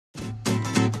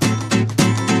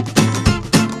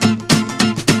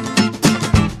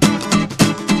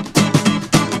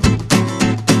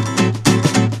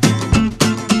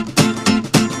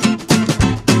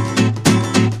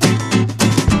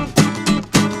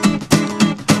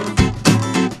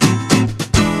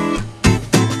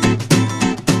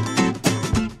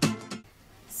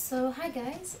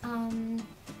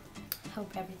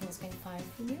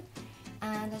you.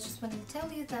 And I just wanted to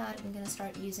tell you that I'm going to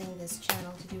start using this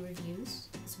channel to do reviews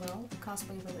as well,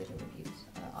 cosplay related reviews,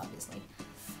 obviously.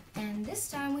 And this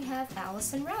time we have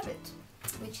Alice and Rabbit,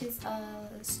 which is a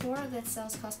store that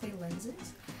sells cosplay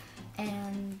lenses.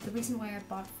 And the reason why I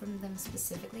bought from them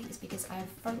specifically is because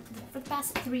for the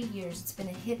past 3 years it's been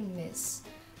a hit and miss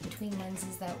between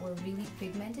lenses that were really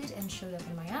pigmented and showed up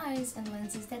in my eyes and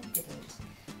lenses that didn't.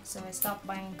 So I stopped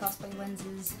buying cosplay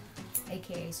lenses,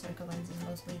 aka circle lenses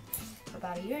mostly, for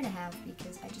about 1.5 years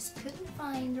because I just couldn't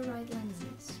find the right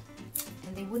lenses.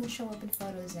 And they wouldn't show up in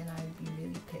photos and I would be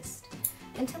really pissed.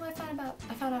 Until I found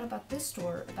out about this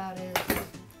store about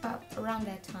around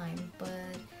that time, but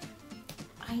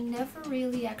I never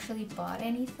really actually bought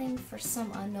anything for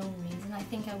some unknown reason. I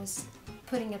think I was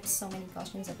putting up so many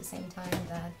costumes at the same time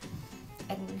that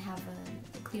I didn't have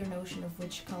a clear notion of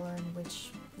which color and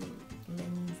which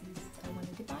lenses I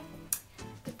wanted to buy.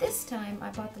 But this time I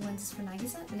bought the lenses for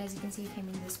Nagisa, and as you can see it came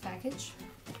in this package,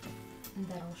 and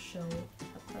that I'll show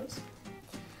up close.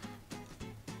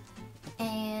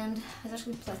 And I was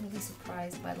actually pleasantly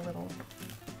surprised by the little,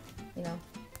 you know,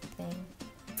 thing.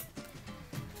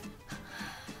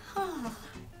 I'm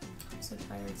so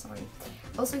tired, sorry.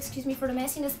 Also, excuse me for the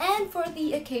messiness and for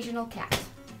the occasional cat.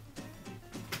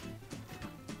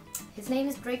 His name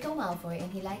is Draco Malfoy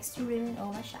and he likes to ruin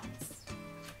all my shots.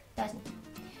 Doesn't he?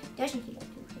 Doesn't he like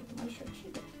to ruin my shots? He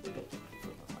likes to ruin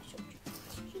my shots.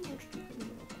 He likes to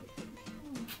ruin my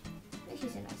shots.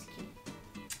 He's a nice kid.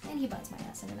 And he bites my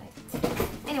ass in the night.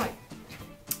 Anyway,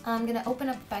 I'm gonna open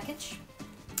up the package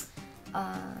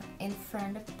in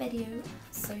front of the video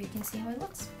so you can see how it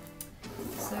looks.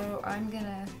 So I'm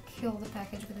gonna kill the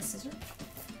package with a scissor. I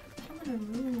don't want to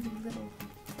ruin the little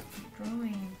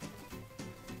drawing,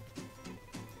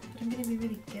 but I'm gonna be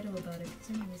really ghetto about it because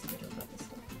I'm always ghetto about this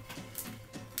stuff.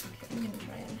 Okay, I'm gonna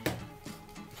try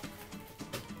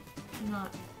and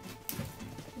not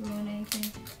ruin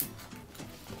anything.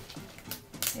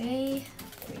 Okay,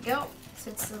 there we go. So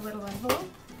it's the little envelope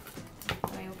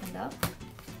that I opened up,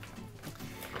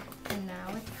 and now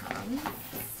it comes.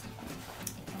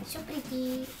 So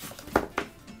pretty.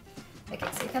 Okay,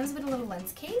 so it comes with a little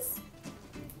lens case.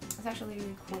 It's actually a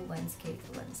really cool lens case.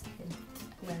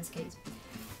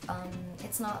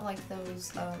 It's not like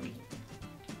those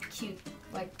cute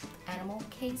like animal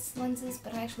case lenses,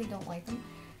 but I actually don't like them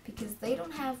because they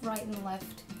don't have right and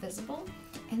left visible,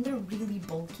 and they're really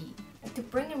bulky. Like to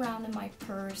bring around in my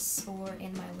purse or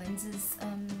in my lenses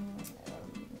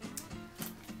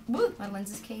my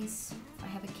lenses case. I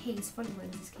have a case for the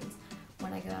lenses case.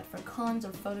 When I go out for cons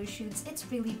or photo shoots,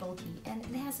 it's really bulky, and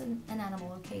it has an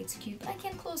animal. Okay, it's cute, but I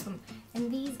can't close them,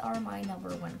 and these are my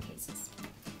 #1 cases.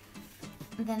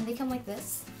 And then they come like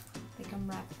this. They come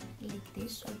wrapped like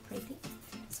this, so pretty,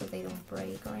 so they don't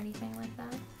break or anything like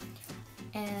that.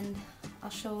 And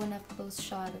I'll show an up-close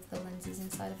shot of the lenses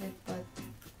inside of it, but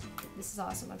this is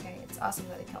awesome, okay? It's awesome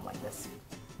that they come like this.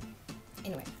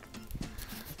 Anyway,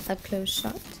 up-close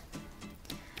shot.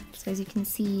 So as you can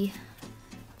see,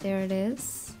 there it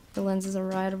is. The lenses are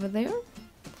right over there.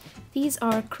 These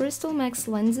are Crystal Max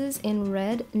lenses in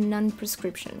red,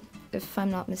 non-prescription, if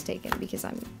I'm not mistaken, because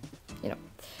I'm, you know.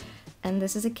 And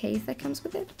this is a case that comes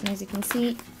with it. And as you can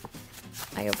see,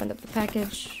 I opened up the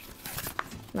package.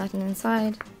 Nothing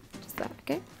inside, just that,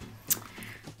 okay?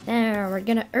 Now we're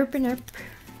gonna open up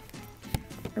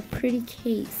our pretty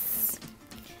case.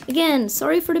 Again,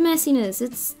 sorry for the messiness.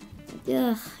 It's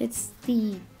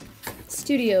the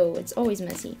studio, it's always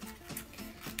messy.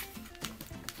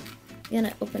 I'm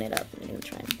gonna open it up and I'm gonna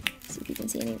try and see if you can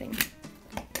see anything.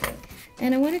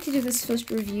 And I wanted to do this first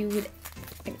review with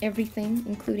everything,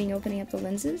 including opening up the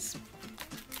lenses,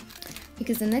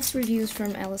 because the next reviews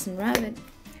from Alice and Rabbit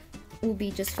will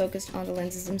be just focused on the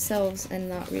lenses themselves and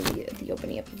not really the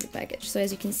opening up of the package. So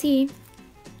as you can see,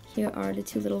 here are the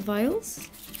 2 little vials.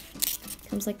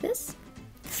 Comes like this.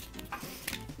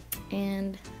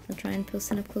 And I'll try and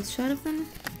post an up-close shot of them.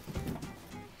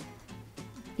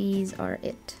 These are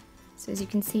it. So as you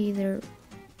can see, they're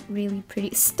really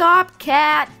pretty. Stop,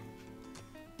 cat!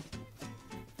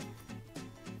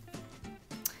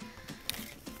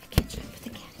 I can't put the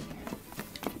cat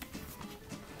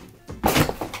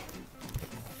here.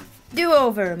 Do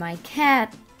over, my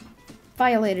cat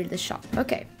violated the shop.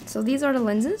 Okay, so these are the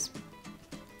lenses.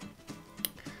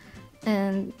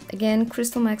 And again,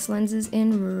 Crystal Max lenses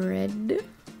in red.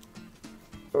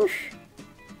 Oof.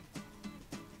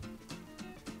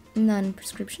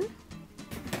 Non-prescription,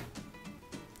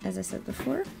 as I said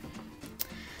before.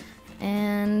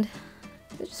 And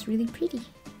they're just really pretty.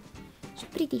 So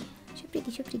pretty, so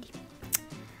pretty, so pretty.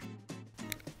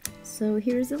 So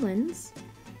here's the lens.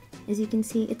 As you can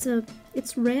see,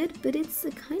 it's red, but it's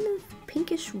a kind of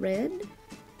pinkish red,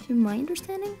 from my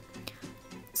understanding.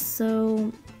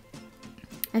 So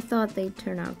I thought they'd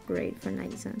turn out great for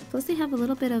 90 cents. Plus they have a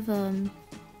little bit of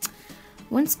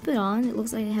once put on, it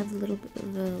looks like they have a little bit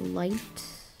of a light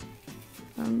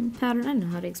pattern. I don't know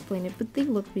how to explain it, but they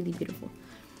look really beautiful.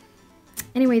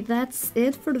 Anyway, that's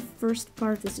it for the first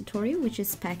part of this tutorial, which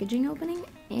is packaging opening,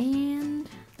 and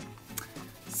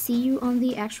see you on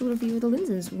the actual review of the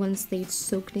lenses once they've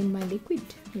soaked in my liquid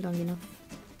long enough.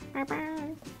 Bye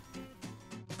bye!